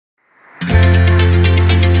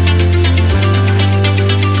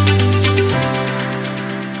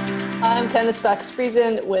Candice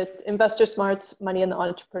Bakx-Friesen with Investor Smart's Money and the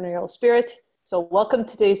Entrepreneurial Spirit. So welcome to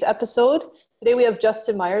today's episode. Today we have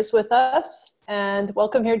Justin Myers with us, and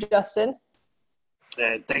welcome here, Justin.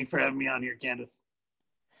 Thanks for having me on here, Candice.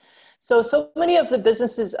 So many of the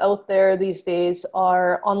businesses out there these days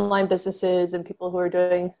are online businesses and people who are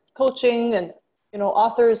doing coaching and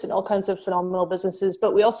authors and all kinds of phenomenal businesses.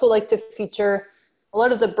 But we also like to feature a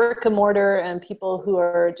lot of the brick and mortar and people who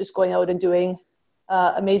are just going out and doing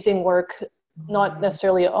amazing work, not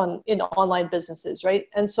necessarily in online businesses, right?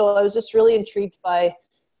 And so I was just really intrigued by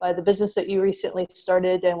the business that you recently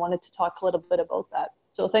started and wanted to talk a little bit about that.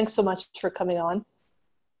 So thanks so much for coming on.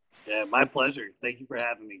 Yeah, my pleasure. Thank you for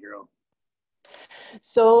having me, girl.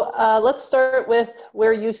 So let's start with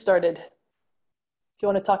where you started. If you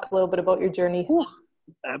want to talk a little bit about your journey.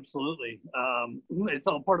 Absolutely. It's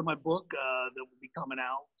all part of my book that will be coming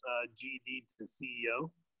out, GED to CEO.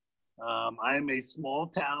 I am a small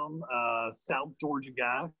town, South Georgia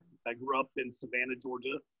guy. I grew up in Savannah,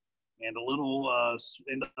 Georgia, and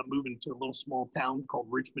ended up moving to a little small town called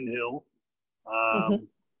Richmond Hill.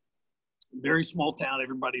 Very small town.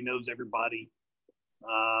 Everybody knows everybody,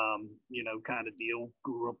 kind of deal.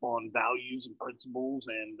 Grew up on values and principles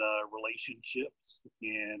and relationships.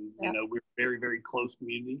 And, we're a very, very close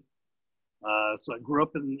community. So I grew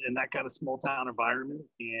up in that kind of small town environment.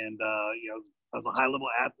 And, I was a high level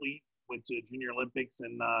athlete, went to Junior Olympics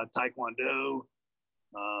in Taekwondo,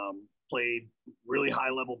 played really high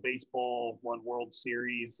level baseball, won World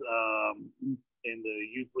Series in the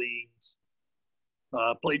youth leagues.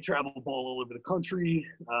 Played travel ball all over the country.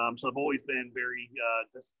 So I've always been very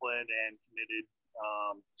disciplined and committed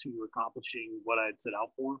to accomplishing what I had set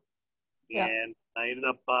out for. Yeah. And I ended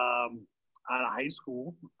up out of high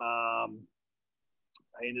school. I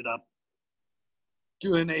ended up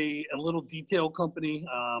doing a little detail company.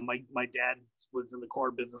 My dad was in the car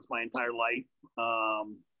business my entire life.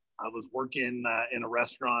 I was working in a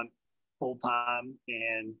restaurant full time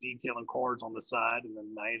and detailing cars on the side. And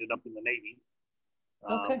then I ended up in the Navy.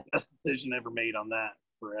 Okay. Best decision ever made on that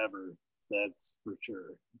forever. That's for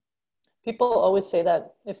sure. People always say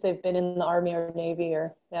that if they've been in the Army or Navy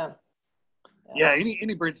or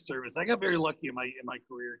any bridge service. I got very lucky in my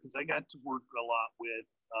career because I got to work a lot with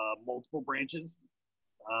multiple branches,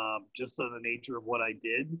 just on the nature of what I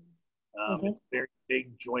did. It's a very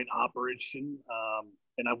big joint operation,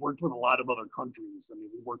 and I've worked with a lot of other countries. I mean,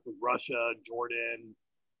 we worked with Russia, Jordan,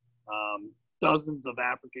 dozens of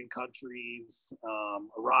African countries,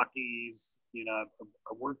 Iraqis.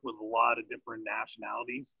 I've worked with a lot of different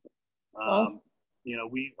nationalities. Our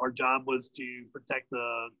job was to protect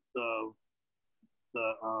the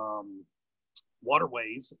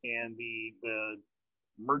waterways and the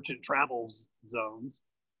merchant travel zones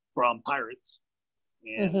from pirates,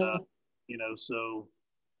 and so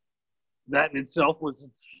that in itself was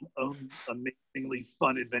its own amazingly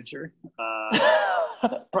fun adventure.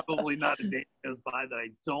 Probably not a day goes by that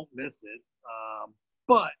I don't miss it.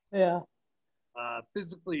 But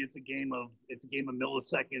physically, it's a game of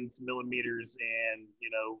milliseconds, millimeters, and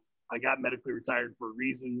I got medically retired for a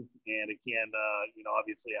reason, and again,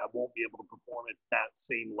 obviously, I won't be able to perform at that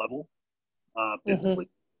same level physically.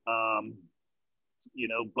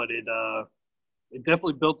 But it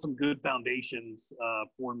definitely built some good foundations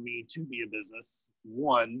for me to be a business.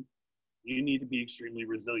 One, you need to be extremely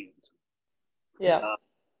resilient. Yeah.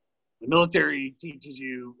 The military teaches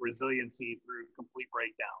you resiliency through complete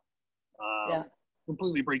breakdown.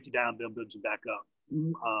 Completely break you down, then build you back up.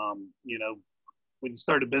 When you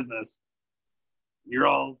start a business, you're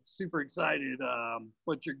all super excited,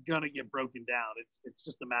 but you're gonna get broken down. It's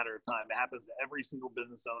just a matter of time. It happens to every single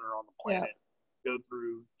business owner on the planet. Go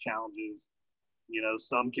through challenges.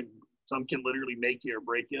 Some can literally make you or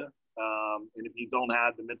break you. And if you don't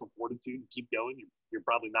have the mental fortitude to keep going, you're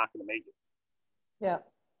probably not going to make it.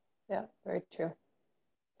 Yeah, very true.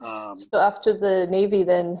 So after the Navy,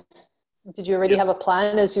 then, did you already have a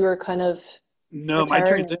plan as you were kind of my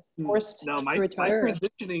transition was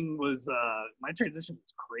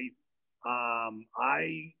crazy.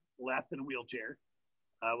 I left in a wheelchair.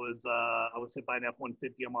 I was hit by an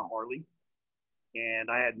F-150 on my Harley.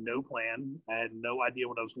 And I had no plan. I had no idea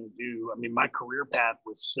what I was going to do. I mean, my career path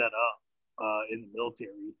was set up in the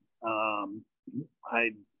military.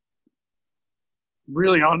 I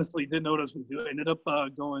really honestly didn't know what I was going to do. I ended up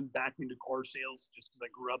going back into car sales just because I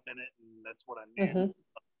grew up in it, and that's what I knew.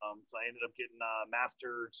 So I ended up getting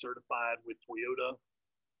master certified with Toyota,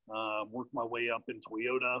 worked my way up in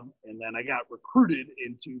Toyota, and then I got recruited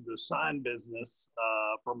into the sign business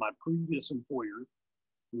from my previous employer,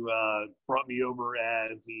 who brought me over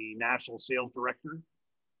as the national sales director.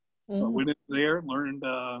 Went in there, learned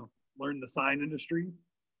learned the sign industry,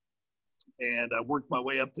 and I worked my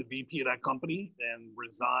way up to VP of that company and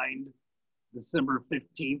resigned December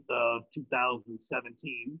 15th of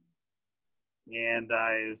 2017. And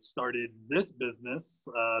I started this business,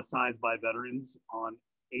 Signs by Veterans, on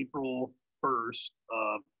April 1st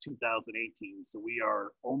of 2018. So we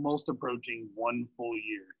are almost approaching 1 full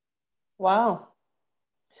year. Wow.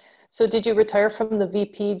 So did you retire from the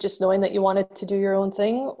VP just knowing that you wanted to do your own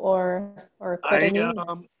thing, or quit?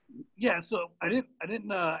 Yeah, so I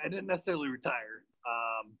didn't necessarily retire.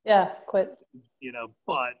 Yeah, quit.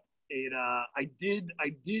 But I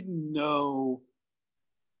did know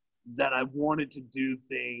that I wanted to do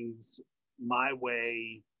things my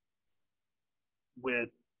way with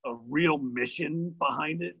a real mission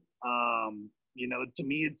behind it. To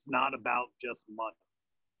me, it's not about just money.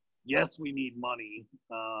 Yes, we need money,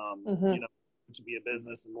 to be a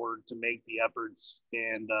business in order to make the efforts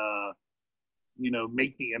and,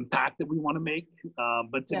 make the impact that we want to make.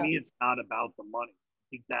 But to me, it's not about the money. I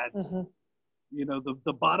think that's,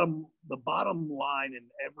 the bottom line in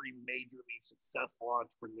every majorly successful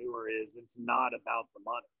entrepreneur is it's not about the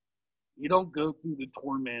money. You don't go through the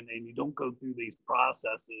torment and you don't go through these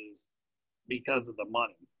processes because of the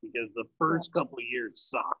money, because the first couple of years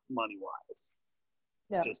suck money-wise.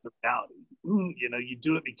 It's just the reality. You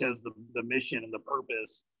do it because the mission and the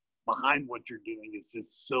purpose behind what you're doing is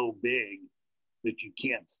just so big that you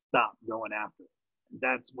can't stop going after it.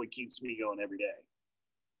 That's what keeps me going every day.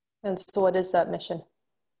 And so what is that mission?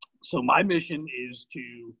 So my mission is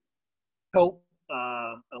to help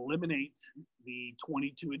eliminate the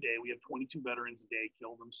 22 a day. We have 22 veterans a day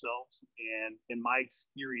kill themselves. And in my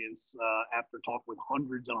experience, after talking with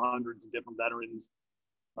hundreds and hundreds of different veterans,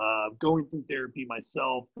 going through therapy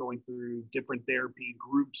myself, going through different therapy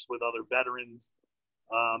groups with other veterans,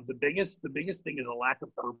 the biggest thing is a lack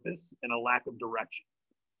of purpose and a lack of direction.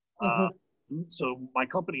 So my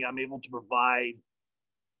company, I'm able to provide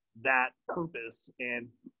that purpose and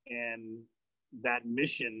that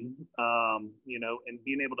mission, and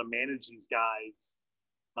being able to manage these guys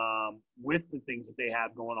with the things that they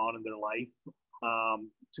have going on in their life,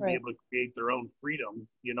 to be able to create their own freedom.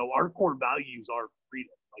 Our core values are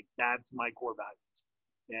freedom. Like, that's my core values.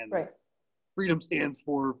 And freedom stands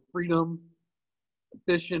for freedom,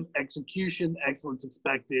 efficient execution, excellence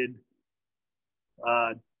expected,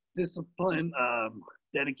 discipline,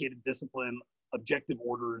 dedicated discipline, objective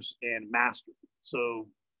orders, and mastery. So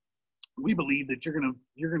we believe that you're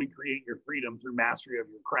gonna create your freedom through mastery of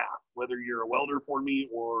your craft. Whether you're a welder for me,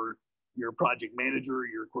 or you're a project manager, or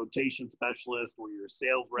you're a quotation specialist, or you're a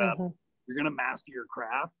sales rep, you're gonna master your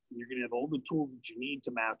craft. And you're gonna have all the tools that you need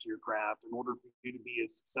to master your craft in order for you to be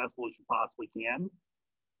as successful as you possibly can,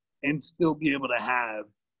 and still be able to have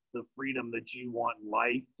the freedom that you want in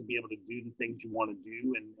life to be able to do the things you want to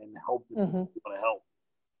do and help the people you want to help.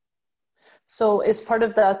 So is part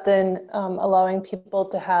of that then allowing people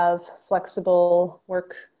to have flexible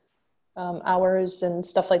work hours and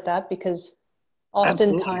stuff like that? Because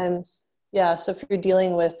oftentimes, so if you're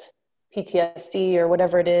dealing with PTSD or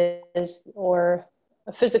whatever it is, or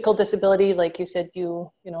a physical disability, like you said,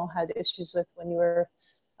 you had issues with when you were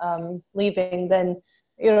leaving, then,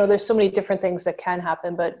 there's so many different things that can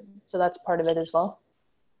happen, but so that's part of it as well.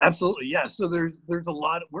 Absolutely. Yeah. So there's a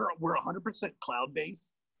lot, we're 100%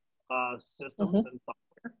 cloud-based systems and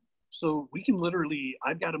software. So we can literally,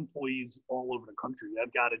 I've got employees all over the country.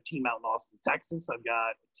 I've got a team out in Austin, Texas. I've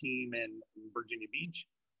got a team in Virginia Beach.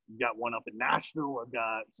 I've got one up in Nashville. I've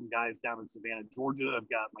got some guys down in Savannah, Georgia. I've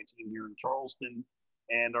got my team here in Charleston.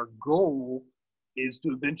 And our goal is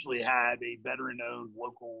to eventually have a veteran-owned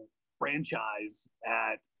local franchise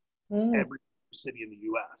at every city in the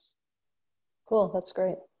U.S. Cool. That's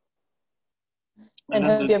great. And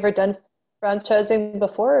have you ever done franchising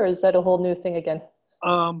before, or is that a whole new thing again?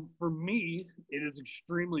 For me, it is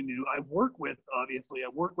extremely new. I work with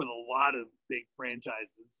a lot of big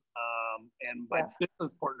franchises, and my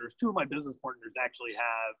business partners, two of my business partners actually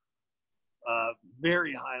have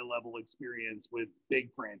very high level experience with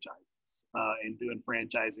big franchises and doing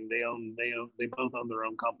franchising. They both own their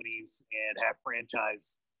own companies and have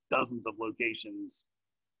franchised dozens of locations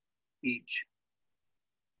each.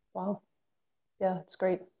 Wow. Yeah, it's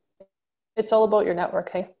great. It's all about your network,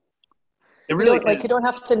 hey? It really is. You don't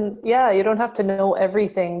have to know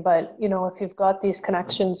everything, but if you've got these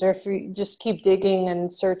connections, or if you just keep digging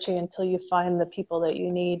and searching until you find the people that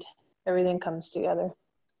you need, everything comes together.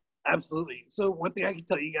 Absolutely. So one thing I can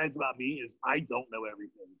tell you guys about me is I don't know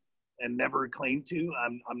everything, and never claim to.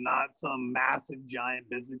 I'm not some massive giant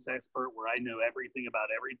business expert where I know everything about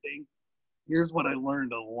everything. here's what I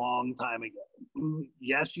learned a long time ago.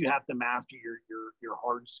 Yes, you have to master your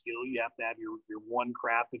hard skill. You have to have your one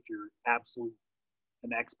craft that you're absolute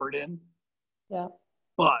an expert in. Yeah.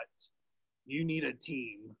 But you need a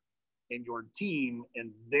team, and your team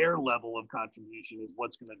and their level of contribution is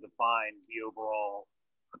what's going to define the overall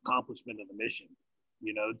accomplishment of the mission.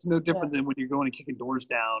 You know, it's no different than when you're going and kicking doors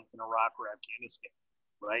down in Iraq or Afghanistan,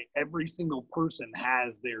 right? Every single person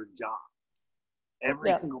has their job.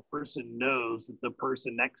 Every single person knows that the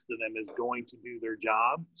person next to them is going to do their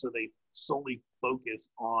job, so they solely focus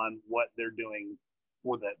on what they're doing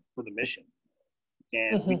for the mission.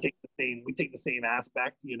 And we take the same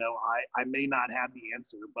aspect. You know, I may not have the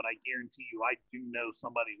answer, but I guarantee you I do know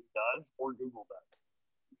somebody who does, or Google does.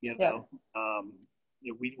 You know,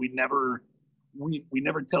 we never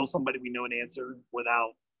tell somebody we know an answer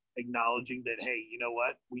without acknowledging that, hey, you know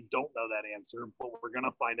what, we don't know that answer, but we're going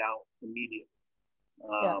to find out immediately.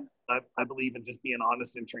 I believe in just being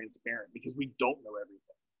honest and transparent, because we don't know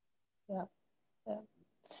everything. Yeah.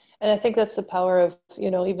 And I think that's the power of,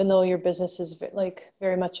 you know, even though your business is like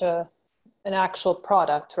very much an actual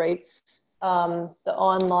product, right? The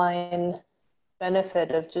online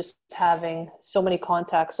benefit of just having so many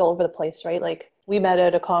contacts all over the place, right? Like we met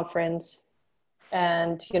at a conference,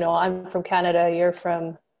 and, you know, I'm from Canada, you're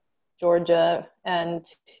from Georgia, and,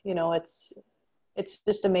 you know, it's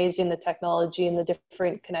just amazing, the technology and the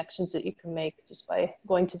different connections that you can make just by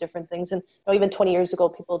going to different things. And, you know, even 20 years ago,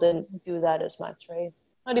 people didn't do that as much, right?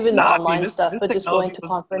 Not even the online stuff, but just going to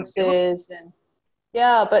conferences and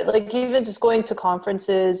but like even just going to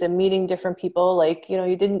conferences and meeting different people, like, you know,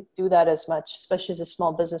 you didn't do that as much, especially as a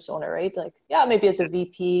small business owner, right? Like, maybe as a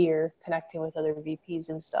VP or connecting with other VPs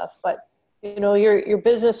and stuff, but, you know, your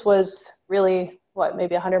business was really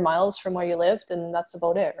maybe 100 miles from where you lived, and that's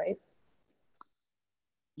about it, right?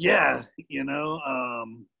 Yeah, you know,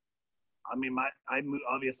 I mean, I moved,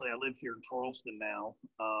 obviously I live here in Charleston now.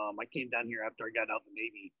 I came down here after I got out of the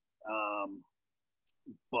Navy.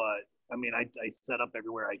 But I mean, I set up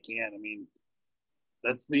everywhere I can. I mean,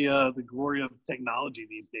 that's the glory of technology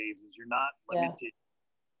these days, is you're not limited.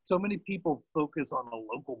 So many people focus on the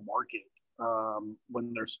local market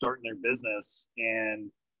when they're starting their business, and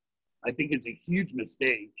I think it's a huge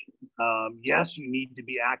mistake. Yes, you need to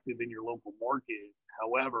be active in your local market.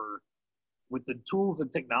 However, with the tools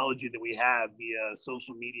and technology that we have via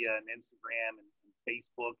social media and Instagram and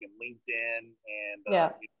Facebook and LinkedIn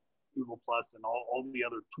and Google Plus and all the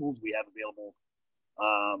other tools we have available,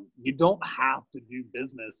 you don't have to do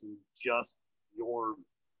business in just your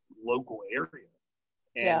local area.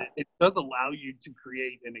 And it does allow you to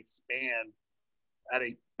create and expand at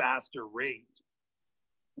a faster rate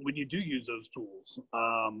when you do use those tools.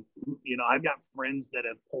 You know, I've got friends that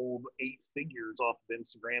have pulled 8 figures off of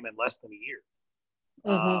Instagram in less than a year.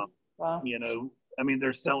 Wow. You know, I mean,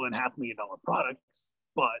 they're selling $500,000 products,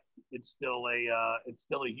 but it's still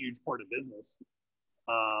a huge part of business.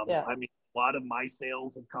 I mean, a lot of my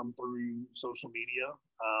sales have come through social media.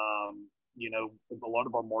 You know, a lot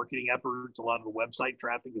of our marketing efforts, a lot of the website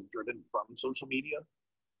traffic is driven from social media.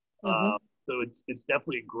 So it's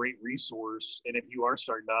definitely a great resource. And if you are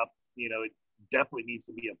starting up, you know, it definitely needs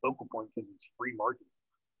to be a focal point because it's free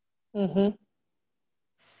marketing.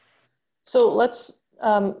 So let's,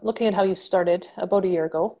 looking at how you started about a year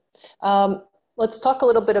ago, let's talk a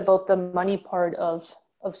little bit about the money part of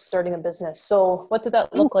starting a business. So what did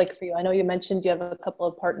that look like for you? I know you mentioned you have a couple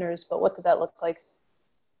of partners, but what did that look like?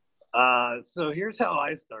 So here's how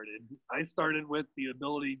I started. I started with the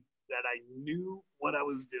ability that I knew what I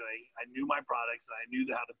was doing. I knew my products. And I knew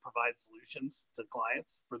how to provide solutions to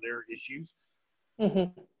clients for their issues.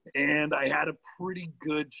 And I had a pretty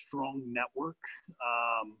good, strong network.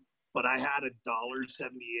 But I had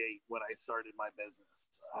 $1.78 when I started my business.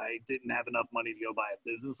 I didn't have enough money to go buy a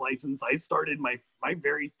business license. I started my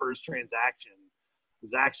very first transaction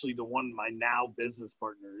was actually to one of my now business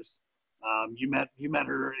partners. You met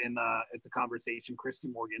her in at the conversation, Christy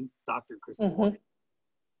Morgan, Dr. Christy Morgan.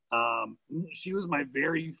 She was my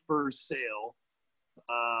very first sale.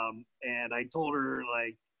 And I told her,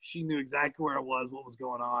 like, she knew exactly where I was, what was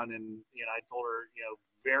going on. And, you know, I told her, you know,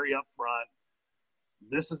 very upfront,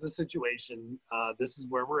 this is the situation. This is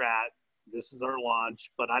where we're at. This is our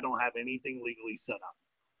launch, but I don't have anything legally set up.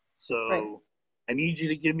 So I need you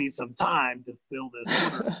to give me some time to fill this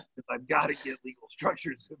order because I've got to get legal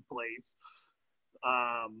structures in place.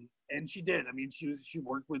 And she did. I mean, she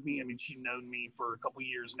worked with me. I mean, she's known me for a couple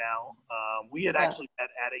years now. We had actually met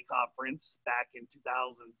at a conference back in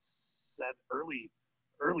 2007,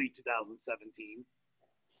 early 2017.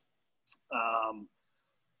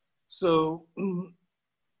 So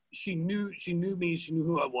she knew me. She knew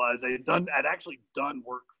who I was. I'd actually done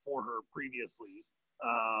work for her previously.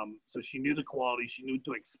 So she knew the quality, she knew what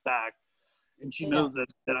to expect, and she knows that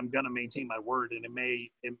I'm going to maintain my word. And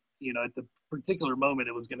at the particular moment,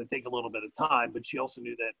 it was going to take a little bit of time, but she also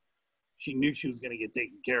knew that she was going to get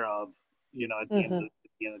taken care of, at the end of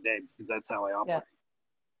the day, because that's how I operate. Yeah.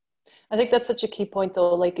 I think that's such a key point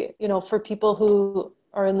though. Like, for people who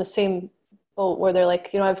are in the same boat where they're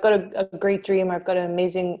like, I've got a great dream, I've got an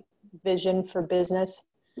amazing vision for business,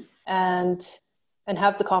 and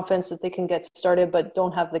have the confidence that they can get started, but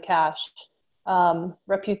don't have the cash.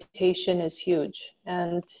 Reputation is huge,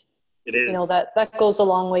 and it is. That goes a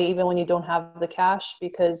long way even when you don't have the cash,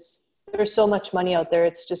 because there's so much money out there.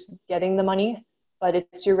 It's just getting the money, but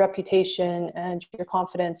it's your reputation and your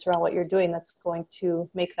confidence around what you're doing that's going to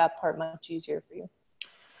make that part much easier for you.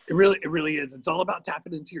 It really is. It's all about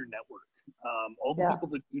tapping into your network. All the people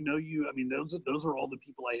that know you. I mean, those are all the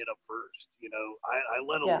people I hit up first. I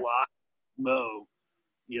let a lot know.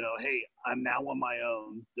 Hey, I'm now on my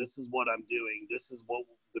own. This is what I'm doing. This is what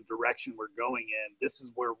the direction we're going in. This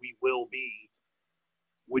is where we will be.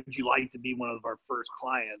 Would you like to be one of our first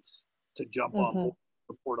clients to jump on board,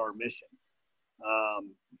 support our mission?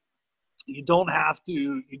 You don't have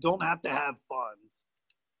to have funds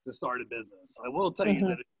to start a business. I will tell you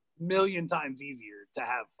that it's a million times easier to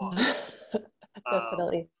have funds.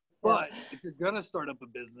 Definitely. But if you're going to start up a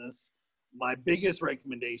business, my biggest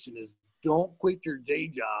recommendation is don't quit your day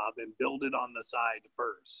job and build it on the side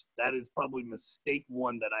first. That is probably mistake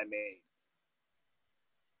one that I made.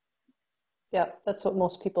 Yeah, that's what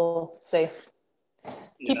most people say.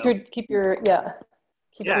 Keep your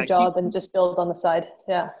job and just build on the side.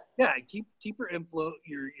 Yeah. Yeah, keep your inflow,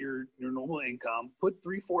 your normal income. Put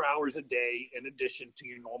 3-4 hours a day in addition to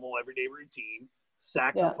your normal everyday routine.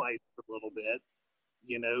 Sacrifice a little bit,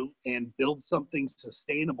 and build something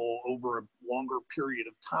sustainable over a longer period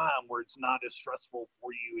of time where it's not as stressful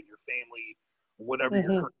for you and your family, or whatever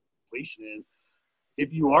your current situation is.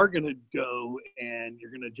 If you are going to go and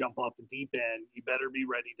you're going to jump off the deep end, you better be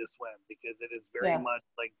ready to swim, because it is very much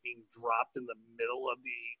like being dropped in the middle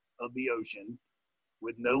of the ocean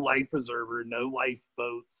with no life preserver, no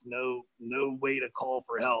lifeboats, no way to call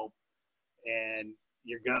for help, and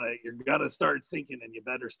you're gonna start sinking, and you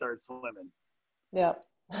better start swimming. Yeah.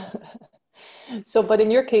 So, but in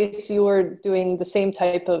your case, you were doing the same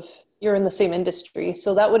you're in the same industry,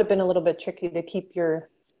 so that would have been a little bit tricky to keep your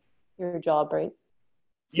job, right?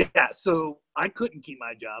 Yeah, so I couldn't keep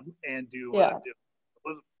my job and do what I'm doing. It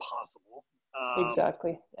wasn't possible.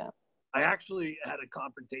 Exactly. Yeah. I actually had a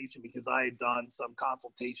confrontation because I had done some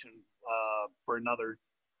consultation for another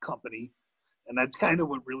company, and that's kind of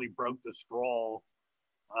what really broke the straw.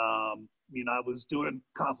 I was doing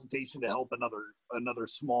consultation to help another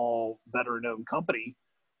small veteran-owned company,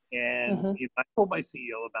 and I told my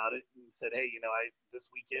CEO about it and said, "Hey, this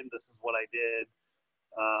weekend this is what I did,"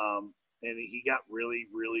 and he got really,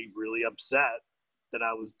 really, really upset that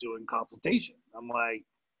I was doing consultation. I'm like,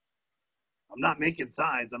 I'm not making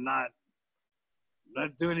signs. I'm not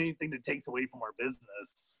doing anything that takes away from our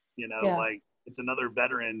business. Like, it's another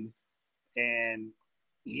veteran, and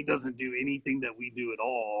he doesn't do anything that we do at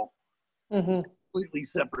all. It's a completely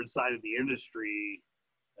separate side of the industry.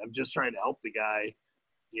 I'm just trying to help the guy,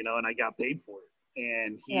 and I got paid for it.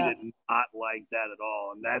 And he did not like that at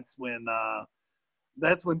all. And that's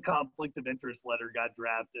when conflict of interest letter got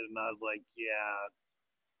drafted, and I was like, yeah,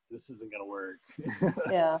 this isn't going to work.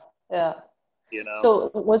 Yeah.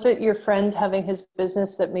 So was it your friend having his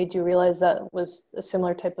business that made you realize that was a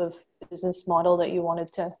similar type of business model that you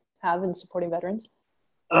wanted to have in supporting veterans?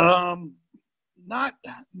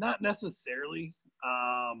 Not necessarily,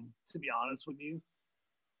 to be honest with you.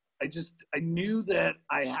 I knew that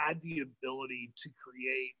I had the ability to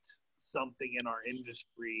create something in our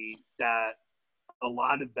industry that a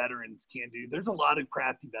lot of veterans can do. There's a lot of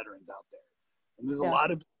crafty veterans out there, and there's a lot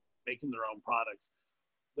of making their own products.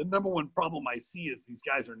 The number one problem I see is these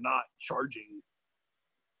guys are not charging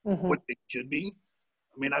what they should be.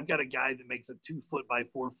 I mean, I've got a guy that makes a 2 foot by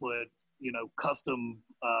 4 foot, custom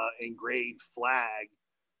engraved flag,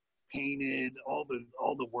 painted, all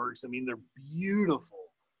the works. I mean, they're beautiful.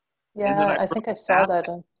 Yeah, and then I think I saw that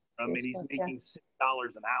on Facebook, and he's making $6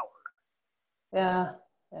 an hour. Yeah.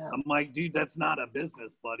 I'm like, dude, that's not a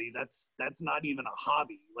business, buddy. That's not even a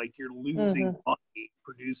hobby. Like, you're losing money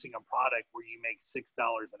producing a product where you make $6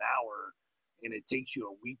 an hour, and it takes you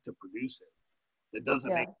a week to produce it. It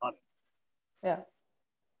doesn't make money. Yeah.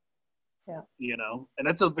 And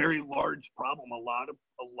that's a very large problem. A lot of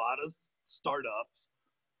startups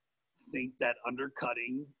think that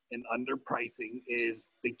undercutting and underpricing is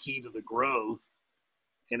the key to the growth,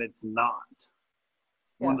 and it's not.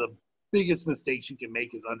 Yeah. One of the biggest mistakes you can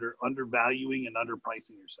make is undervaluing and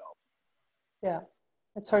underpricing yourself. Yeah.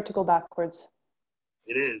 It's hard to go backwards.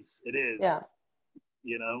 It is. Yeah.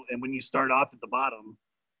 You know, and when you start off at the bottom,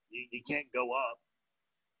 you can't go up.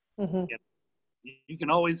 Mm-hmm. You can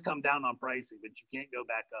always come down on pricing, but you can't go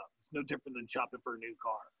back up. It's no different than shopping for a new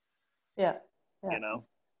car. Yeah. Yeah. You know?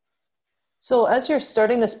 So as you're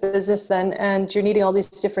starting this business then, and you're needing all these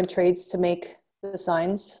different trades to make the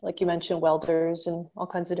signs, like you mentioned, welders and all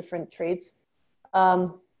kinds of different trades,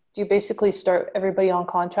 do you basically start everybody on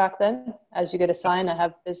contract then as you get a sign, I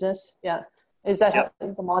have business? Yeah. Is that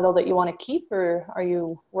the model that you want to keep, or are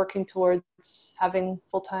you working towards having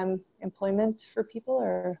full-time employment for people,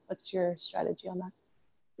 or what's your strategy on that?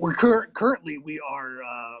 We're currently we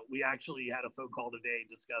actually had a phone call today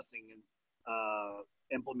discussing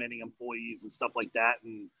implementing employees and stuff like that.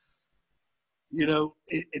 And you know,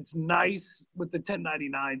 it's nice with the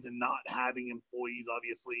 1099s and not having employees,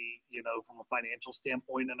 obviously, you know, from a financial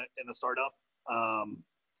standpoint in a startup.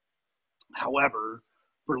 However,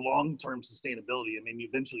 for long-term sustainability, I mean,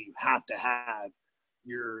 eventually you have to have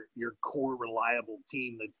your core reliable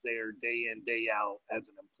team that's there day in, day out as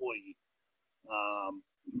an employee.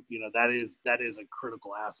 You know, that is a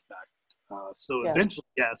critical aspect. So eventually,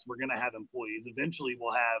 yes, we're going to have employees. Eventually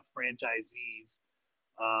we'll have franchisees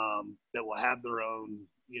that will have their own,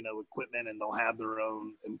 you know, equipment, and they'll have their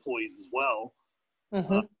own employees as well.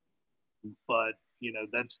 Mm-hmm. But you know,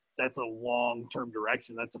 that's a long-term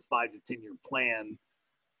direction. That's a 5 to 10 year plan.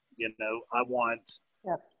 You know,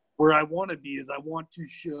 where I want to be is I want to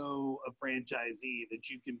show a franchisee that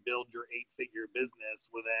you can build your 8-figure business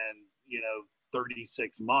within, you know,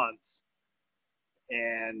 36 months.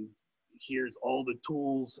 And here's all the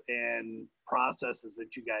tools and processes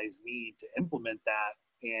that you guys need to implement that.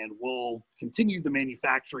 And we'll continue the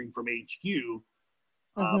manufacturing from HQ.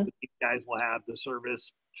 But you guys will have the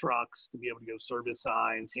service trucks to be able to go service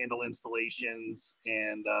signs, handle installations,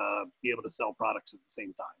 and be able to sell products at the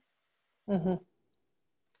same time. Mm-hmm.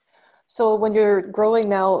 So when you're growing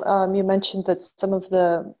now, you mentioned that some of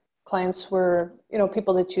the clients were, you know,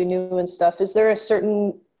 people that you knew and stuff. Is there a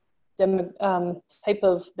certain type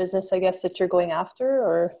of business, I guess, that you're going after,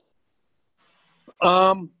 or?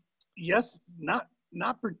 Yes,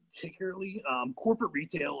 not particularly. Corporate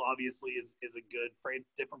retail obviously is a good.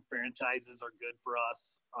 Different franchises are good for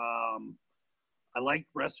us. I like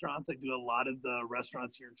restaurants. I do a lot of the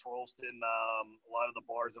restaurants here in Charleston, a lot of the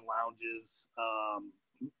bars and lounges,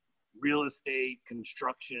 real estate,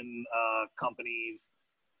 construction companies.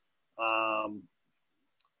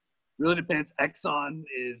 Really depends. Exxon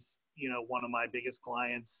is, you know, one of my biggest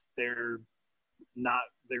clients. They're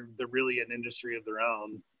really an industry of their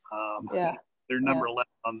own. They're number 11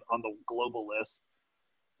 on the global list.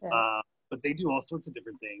 But they do all sorts of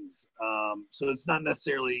different things. So it's not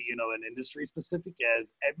necessarily, you know, an industry specific,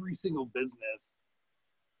 as every single business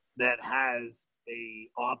that has a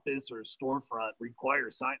office or a storefront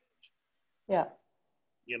requires signage. Yeah.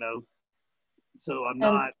 You know, so I'm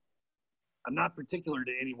not particular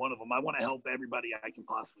to any one of them. I want to help everybody I can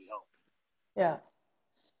possibly help. Yeah.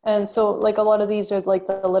 And so like a lot of these are like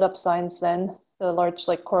the lit up signs then, the large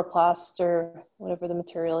like coroplast or whatever the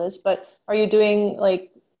material is. But are you doing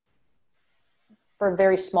like for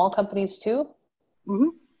very small companies too? Mm-hmm.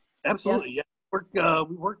 Absolutely. Yeah.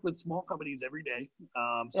 We work with small companies every day.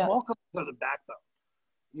 Small companies are the backbone.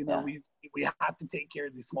 You know, we have to take care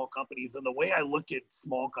of these small companies. And the way I look at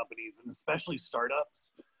small companies, and especially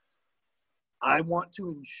startups, I want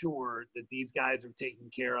to ensure that these guys are taken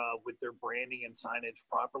care of with their branding and signage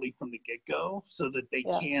properly from the get-go, so that they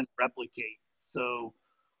can replicate. So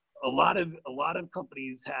a lot of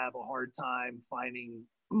companies have a hard time finding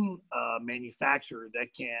a manufacturer that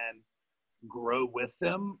can grow with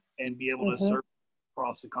them and be able to serve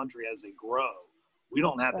across the country as they grow. We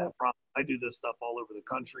don't have that problem. I do this stuff all over the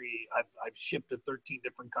country. I've shipped to 13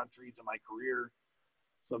 different countries in my career,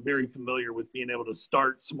 so I'm very familiar with being able to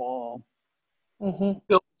start small, build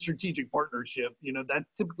a strategic partnership. You know, that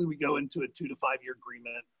typically we go into a 2 to 5 year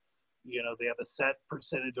agreement. You know, they have a set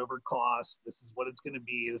percentage over cost. This is what it's going to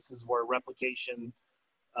be. This is where replication,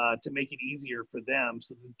 to make it easier for them,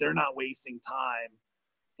 so that they're not wasting time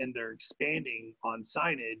and they're expanding on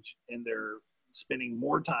signage, and they're spending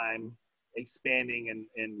more time expanding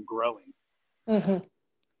and growing.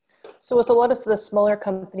 So with a lot of the smaller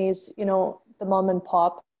companies, you know, the mom and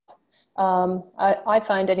pop, I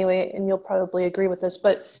find anyway, and you'll probably agree with this,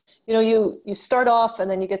 but you know, you start off and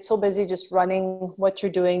then you get so busy just running what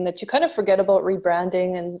you're doing that you kind of forget about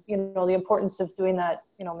rebranding and, you know, the importance of doing that,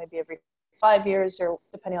 you know, maybe every 5 years or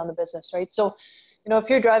depending on the business, right? So if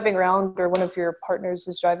you're driving around or one of your partners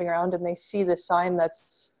is driving around and they see the sign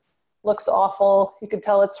looks awful, you can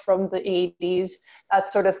tell it's from the 80s, that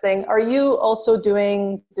sort of thing. Are you also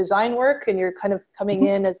doing design work and you're kind of coming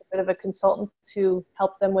in as a bit of a consultant to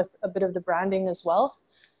help them with a bit of the branding as well?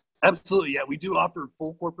 Absolutely. Yeah, we do offer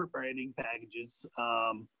full corporate branding packages.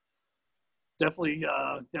 Definitely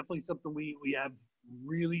something we have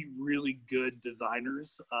really, really good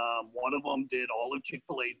designers. One of them did all of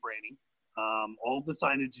Chick-fil-A's branding. All of the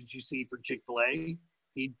signage that you see for Chick-fil-A,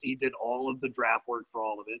 he did all of the draft work for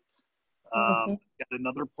all of it. Got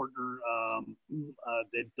another partner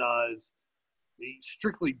that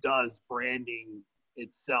strictly does branding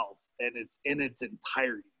itself, and it's in its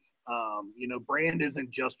entirety. Brand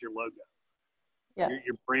isn't just your logo. Yeah.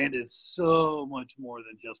 Your brand is so much more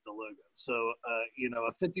than just a logo. So,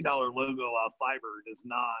 a $50 logo off Fiverr does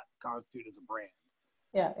not constitute as a brand.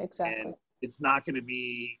 Yeah, exactly. And it's not going to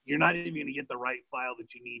be, you're not even going to get the right file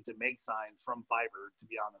that you need to make signs from Fiverr, to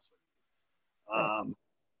be honest with you. Right.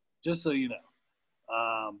 Just so you know.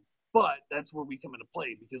 But that's where we come into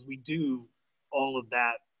play, because we do all of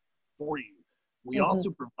that for you. We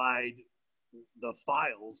also provide the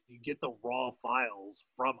files. You get the raw files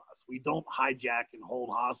from us. We don't hijack and hold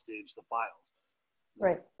hostage the files.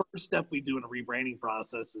 Right. The first step we do in a rebranding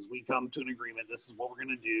process is we come to an agreement. This is what we're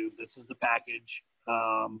going to do. This is the package.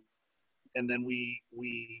 And then we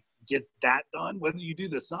get that done. Whether you do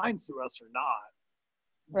the signs through us or not,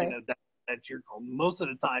 right. That's your call. Most of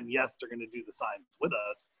the time, yes, they're going to do the signs with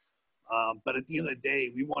us. But at the end of the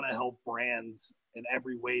day, we want to help brands in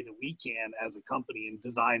every way that we can as a company, and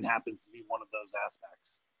design happens to be one of those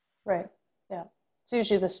aspects. Right. Yeah. It's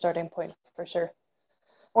usually the starting point for sure.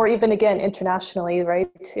 Or even again, internationally, right?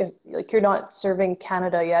 If, like, you're not serving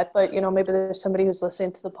Canada yet, but maybe there's somebody who's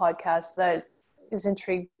listening to the podcast that is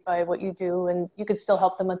intrigued by what you do, and you could still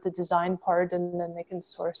help them with the design part, and then they can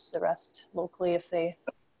source the rest locally if they.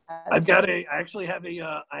 I actually have a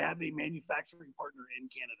manufacturing partner in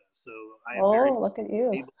Canada, so I am very look at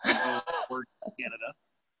you. able to work in Canada.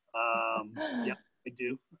 Yeah, I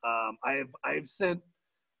do. I have sent,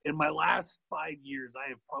 in my last 5 years, I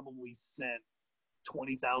have probably sent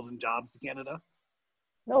 20,000 jobs to Canada.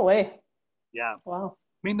 No way. Yeah. Wow.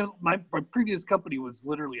 I mean, my previous company was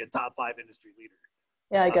literally a top 5 industry leader.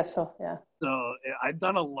 Yeah, I guess so. Yeah. So I've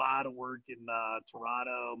done a lot of work in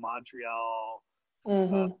Toronto, Montreal.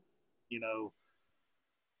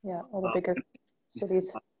 Yeah, all the bigger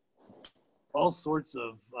cities. All sorts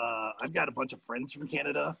of. I've got a bunch of friends from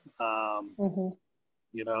Canada. One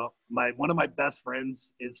of my best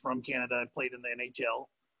friends is from Canada. I played in the NHL.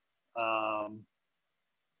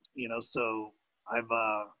 So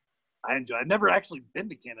I enjoy. I've never actually been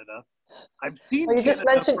to Canada. I've seen. Well,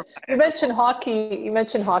 you mentioned hockey. You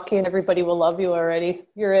mentioned hockey, and everybody will love you already.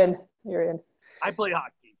 You're in. I play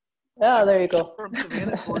hockey. Oh, there you go. From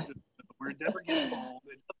Savannah, Georgia, where it never gets cold.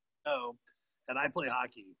 It doesn't snow, and I play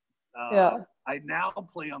hockey. Yeah. I now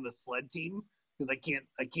play on the sled team because I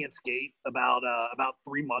can't skate. About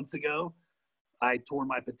 3 months ago, I tore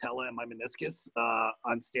my patella and my meniscus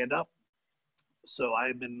on stand up. So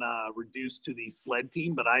I've been reduced to the sled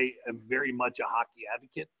team, but I am very much a hockey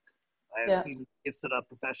advocate. I have season tickets to the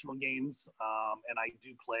professional games, and I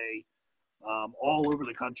do play all over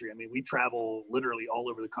the country. I mean, we travel literally all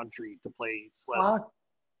over the country to play sled. Wow.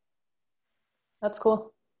 That's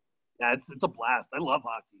cool. Yeah, it's a blast. I love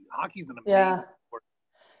hockey. Hockey's an amazing sport.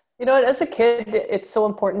 As a kid, it's so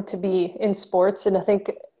important to be in sports, and I think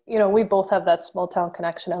we both have that small town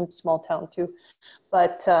connection. I'm small town too,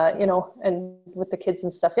 but and with the kids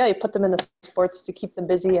and stuff, you put them in the sports to keep them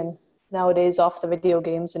busy, and nowadays off the video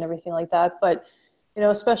games and everything like that. But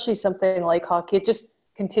especially something like hockey, it just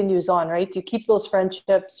continues on, right? You keep those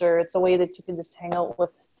friendships, or it's a way that you can just hang out with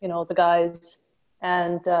the guys,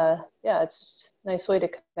 and it's just a nice way to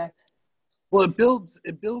connect. Well, it builds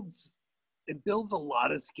a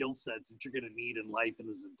lot of skill sets that you're going to need in life and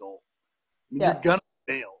as an adult. I mean, you're going to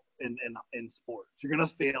fail in sports. You're going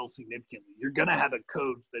to fail significantly. You're going to have a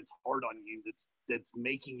coach that's hard on you, that's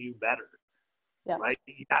making you better. Yeah. Right?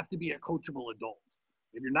 You have to be a coachable adult.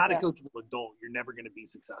 If you're not a coachable adult, you're never going to be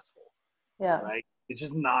successful. Yeah. Right? It's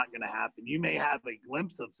just not going to happen. You may have a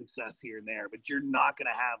glimpse of success here and there, but you're not going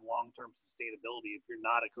to have long-term sustainability if you're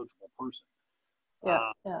not a coachable person.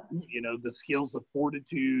 The skills of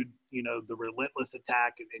fortitude, the relentless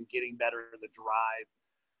attack and getting better, the drive,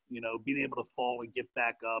 being able to fall and get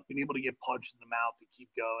back up, being able to get punched in the mouth and keep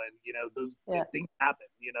going. Those things happen.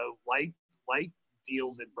 Life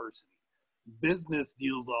deals adversity. Business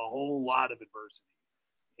deals a whole lot of adversity.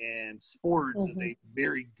 And sports is a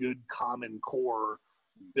very good common core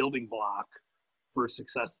building block for a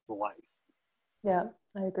successful life. Yeah,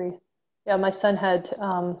 I agree. Yeah, my son had,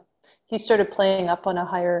 he started playing up on a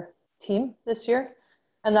higher team this year.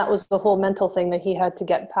 And that was the whole mental thing that he had to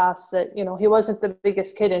get past, that, he wasn't the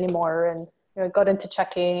biggest kid anymore, and, got into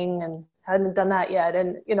checking and hadn't done that yet.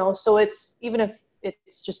 And, so it's, even if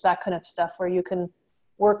it's just that kind of stuff where you can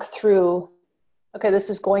work through, okay, this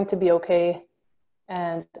is going to be okay,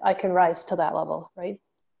 and I can rise to that level, right?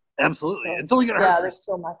 Absolutely. So, It's only going to hurt. yeah, there's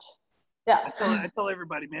so much. Yeah. I tell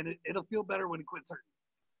everybody, man, it'll feel better when it quits hurting.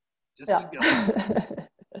 Just keep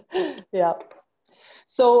going. Yeah.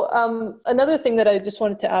 So another thing that I just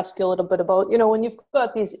wanted to ask you a little bit about, when you've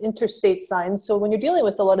got these interstate signs, so when you're dealing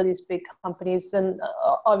with a lot of these big companies, then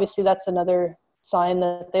obviously that's another sign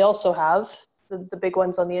that they also have, the big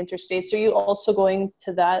ones on the interstates. Are you also going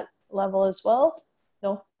to that level as well?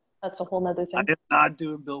 No, that's a whole nother thing. I am not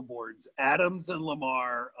doing billboards. Adams and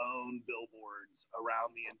Lamar own billboards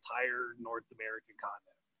around the entire North American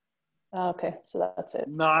continent. Okay, so that's it.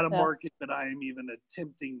 Not a market that I am even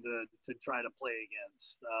attempting to try to play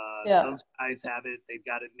against. Those guys have it. They've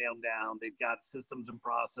got it nailed down. They've got systems and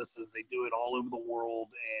processes. They do it all over the world,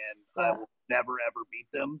 and I will never, ever beat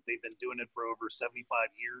them. They've been doing it for over 75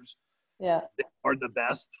 years. Yeah. They are the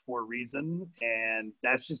best for a reason, and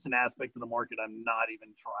that's just an aspect of the market I'm not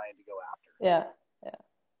even trying to go after. Yeah, yeah.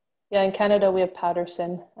 Yeah, in Canada, we have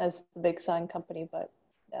Patterson as the big sign company, but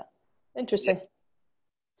yeah, interesting.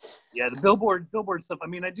 Yeah, the billboard stuff. I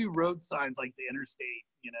mean, I do road signs like the interstate,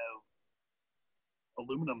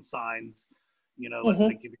 aluminum signs,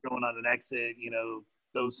 like if you're going on an exit,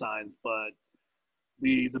 those signs. But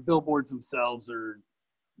the billboards themselves are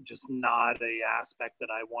just not a aspect that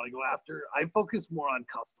I want to go after. I focus more on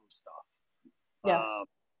custom stuff. Yeah.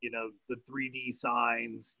 The 3D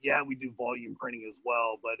signs. Yeah, we do volume printing as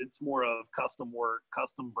well, but it's more of custom work,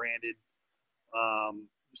 custom branded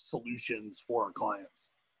solutions for our clients.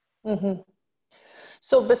 Mm-hmm.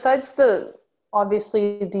 So besides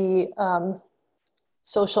obviously the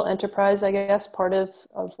social enterprise, I guess, part of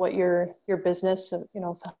what your business,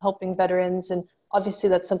 helping veterans, and obviously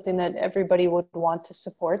that's something that everybody would want to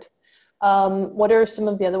support. What are some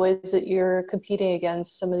of the other ways that you're competing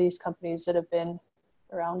against some of these companies that have been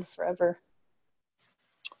around forever?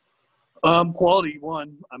 Quality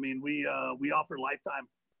one. I mean, we offer lifetime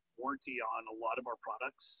warranty on a lot of our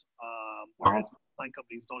products, whereas sign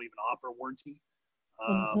companies don't even offer warranty.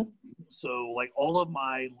 So like all of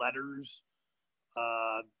my letters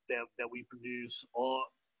that we produce,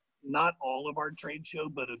 not all of our trade show,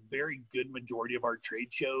 but a very good majority of our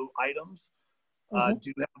trade show items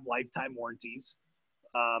do have lifetime warranties.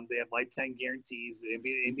 They have lifetime guarantees. If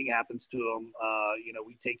anything happens to them,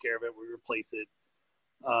 we take care of it. We replace it,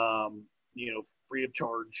 free of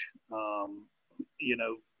charge.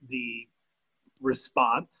 The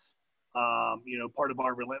response, part of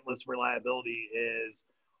our relentless reliability is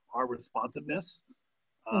our responsiveness.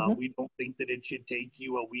 We don't think that it should take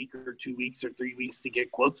you a week or 2 weeks or 3 weeks to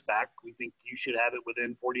get quotes back. We think you should have it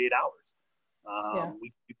within 48 hours.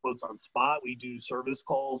 We do quotes on spot. We do service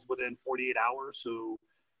calls within 48 hours. So,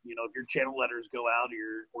 if your channel letters go out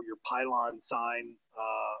or your pylon sign,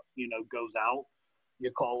 goes out, you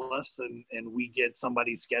call us and we get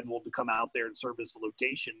somebody scheduled to come out there and service the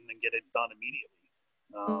location and get it done immediately.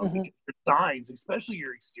 Because your signs, especially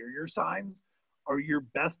your exterior signs, are your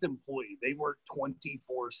best employee. They work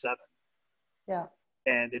 24/7. Yeah.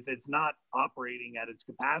 And if it's not operating at its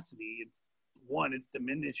capacity, it's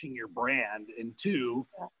diminishing your brand, and two,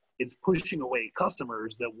 it's pushing away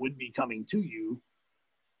customers that would be coming to you.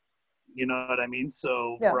 You know what I mean?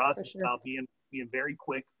 So for us, it's about being very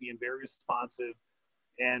quick, being very responsive.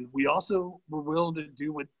 And we're willing to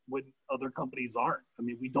do what other companies aren't. I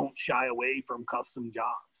mean, we don't shy away from custom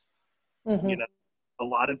jobs. A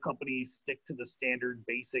lot of companies stick to the standard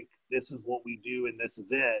basic, this is what we do and this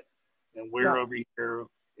is it. And we're over here,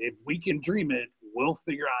 if we can dream it, we'll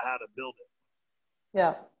figure out how to build it.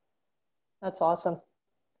 Yeah, that's awesome.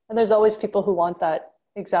 And there's always people who want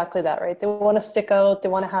exactly that, right? They want to stick out. They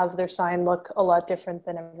want to have their sign look a lot different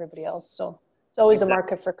than everybody else. So it's always a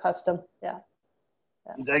market for custom. Yeah.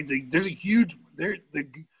 Exactly. There's the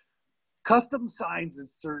custom signs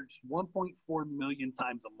is searched 1.4 million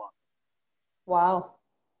times a month. Wow.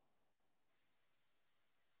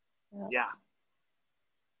 Yeah.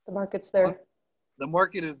 The market's there. The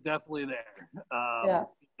market is definitely there.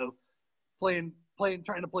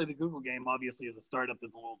 Trying to play the Google game, obviously, as a startup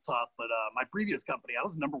is a little tough. But my previous company, I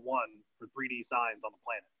was #1 for 3D signs on the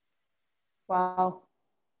planet. Wow.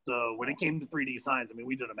 So when it came to 3D signs, I mean,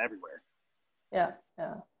 we did them everywhere. Yeah.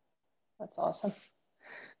 That's awesome.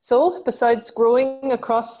 So besides growing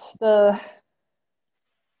across the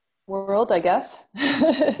world, I guess.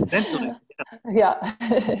 Eventually, Yeah,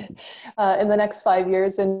 in the next 5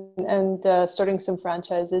 years, and starting some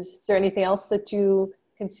franchises. Is there anything else that you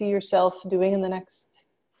can see yourself doing in the next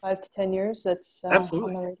 5 to 10 years that's on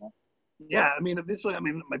Absolutely. the radar? Yeah, I mean, eventually, I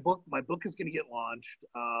mean, my book is going to get launched.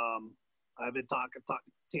 I've talked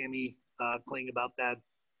to Tammy Kling about that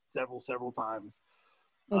several times.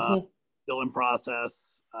 Uh, Mm-hmm. Still in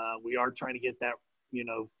process. We are trying to get that,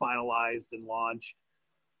 finalized and launched.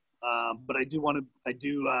 But I do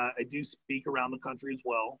speak around the country as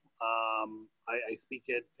well. I speak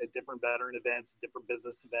at different veteran events, different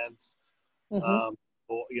business events. Mm-hmm. Um,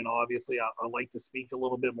 well, obviously, I like to speak a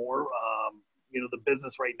little bit more. The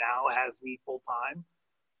business right now has me full time.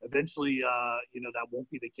 Eventually, that won't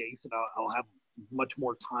be the case, and I'll have much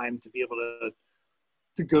more time to be able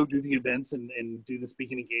to go do the events and do the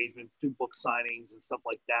speaking engagement, do book signings and stuff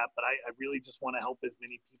like that. But I really just want to help as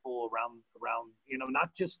many people around,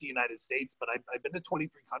 not just the United States, but I've been to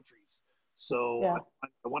 23 countries. So Yeah.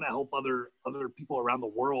 I want to help other people around the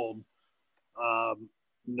world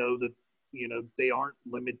know that, they aren't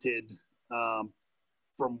limited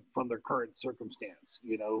from their current circumstance.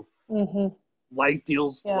 Mm-hmm. Life Yeah.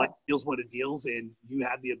 deals what it deals, and you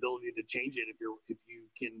have the ability to change it if you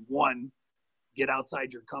can, one, get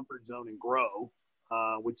outside your comfort zone and grow,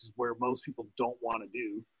 which is where most people don't want to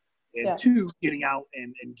do. And Yeah. two, getting out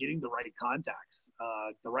and getting the right contacts.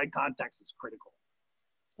 The right contacts is critical.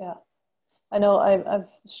 Yeah. I know I've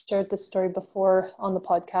shared this story before on the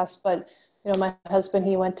podcast, but my husband,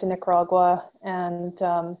 he went to Nicaragua, and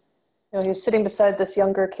he was sitting beside this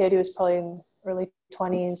younger kid who was probably in early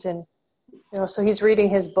 20s, and so he's reading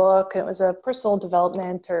his book, and it was a personal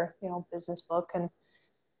development or business book, and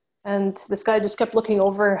this guy just kept looking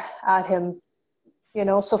over at him,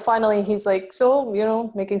 so finally he's like, so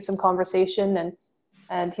making some conversation,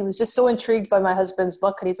 and he was just so intrigued by my husband's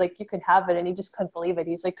book, and he's like, you can have it, and he just couldn't believe it.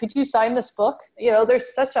 He's like, could you sign this book?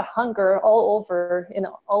 There's such a hunger all over in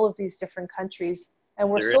all of these different countries, and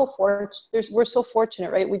we're so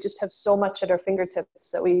fortunate, right? We just have so much at our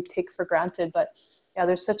fingertips that we take for granted, but yeah,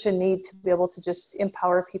 there's such a need to be able to just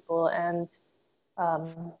empower people and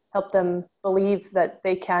help them believe that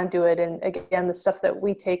they can do it. And again, the stuff that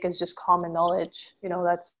we take is just common knowledge.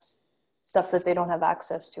 That's stuff that they don't have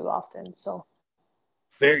access to often. So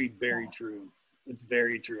Very, very true. It's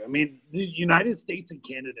very true. I mean, the United States and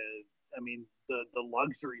Canada, I mean, the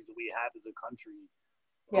luxuries that we have as a country,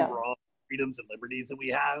 yeah. overall freedoms and liberties that we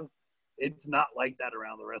have, it's not like that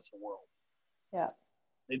around the rest of the world. Yeah.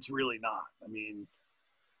 It's really not. I mean,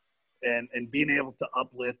 and being able to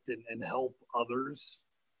uplift and help others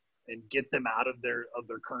and get them out of their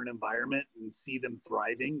current environment and see them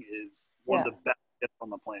thriving is one of the best gifts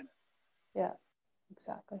on the planet. Yeah,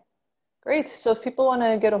 exactly. Great. So if people want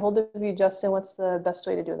to get a hold of you, Justin, what's the best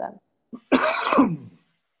way to do that?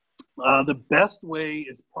 The best way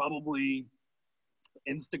is probably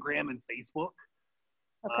Instagram and Facebook.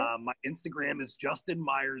 Okay. My Instagram is Justin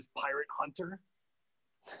Myers Pirate Hunter.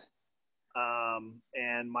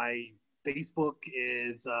 And my Facebook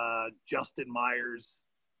is Justin Myers.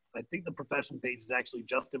 I think the professional page is actually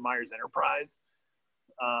Justin Myers Enterprise.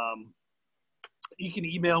 You can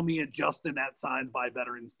email me at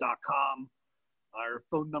justin@signsbyveterans.com. Our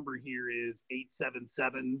phone number here is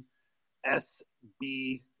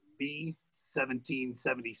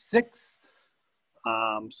 877-SBV-1776.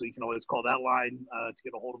 So you can always call that line to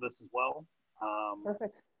get a hold of us as well.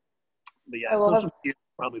 Perfect. But yeah, social media is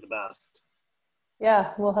probably the best.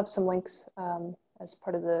 Yeah, we'll have some links as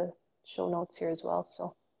part of the show notes here as well.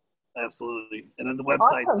 So absolutely. And then the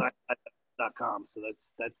website awesome. signsbyveterans.com. So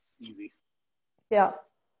that's easy. Yeah,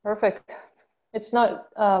 perfect. It's not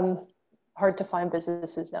hard to find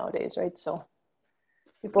businesses nowadays, right? So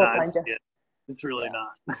people will find you. Yeah, it's really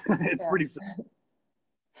not. It's pretty simple.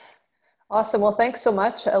 Awesome. Well, thanks so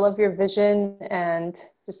much. I love your vision and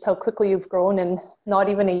just how quickly you've grown in not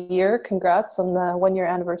even a year. Congrats on the 1-year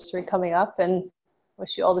anniversary coming up, and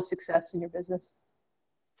wish you all the success in your business.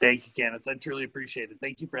 Thank you, Candice. I truly appreciate it.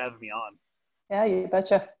 Thank you for having me on. Yeah, you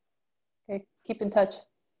betcha. Okay, keep in touch.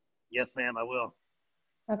 Yes, ma'am, I will.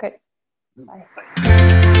 Okay, bye.